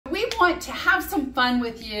want to have some fun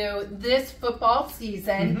with you this football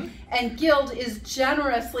season, and Guild is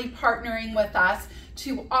generously partnering with us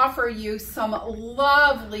to offer you some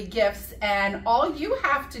lovely gifts, and all you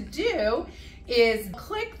have to do is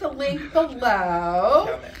click the link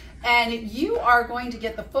below, and you are going to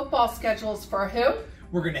get the football schedules for who?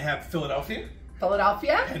 We're going to have Philadelphia,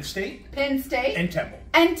 Penn State, and Temple.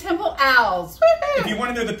 And Temple Owls. If you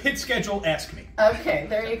want to know the pit schedule, ask me. Okay,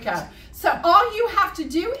 there you go. So all you have to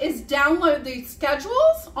do is download the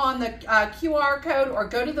schedules on the QR code or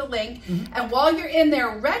go to the link. And while you're in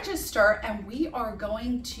there, register, and we are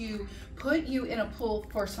going to put you in a pool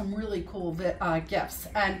for some really cool gifts.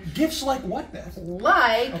 And gifts like what, Beth?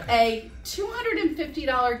 Like a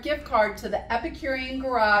 $250 gift card to the Epicurean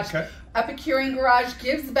Garage. Epicurean Garage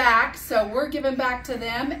gives back, so we're giving back to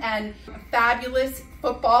them, and Fabulous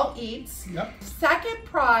Football Eats. Second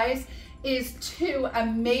prize is 2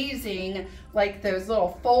 amazing, like those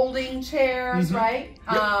little folding chairs, right?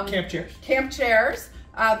 Camp chairs. Camp chairs.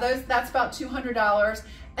 That's about $200.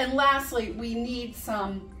 And lastly, we need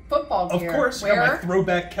some football gear. Of course, got my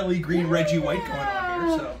throwback Kelly Green, Reggie White going on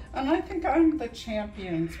here. So. And I think I'm the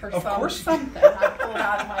champions for something I pulled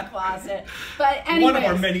out of my closet. But anyways, one of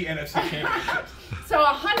our many NFC championships. So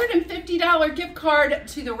a $150 gift card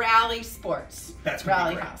to the Rally Sports. That's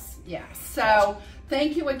Rally House. Yeah. So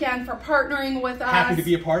thank you again for partnering with us. Happy to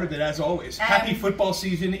be a part of it as always. Happy football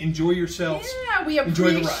season. Enjoy yourselves. Yeah, we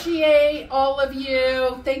appreciate all of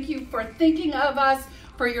you. Thank you for thinking of us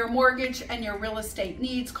for your mortgage and your real estate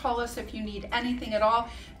needs. Call us if you need anything at all.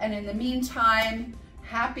 And in the meantime,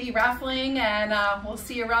 happy raffling, and we'll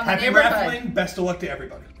see you around the neighborhood. Happy raffling. Best of luck to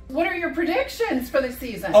everybody. What are your predictions for the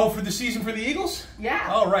season? Oh, for the season for the Eagles? Yeah.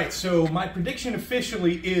 All right. So my prediction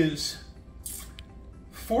officially is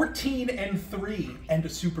 14-3 and a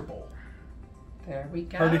Super Bowl. There we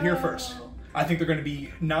go. Heard it here first. I think they're going to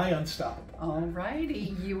be nigh unstoppable. All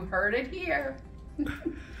righty. You heard it here. Bye.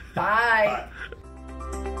 Bye.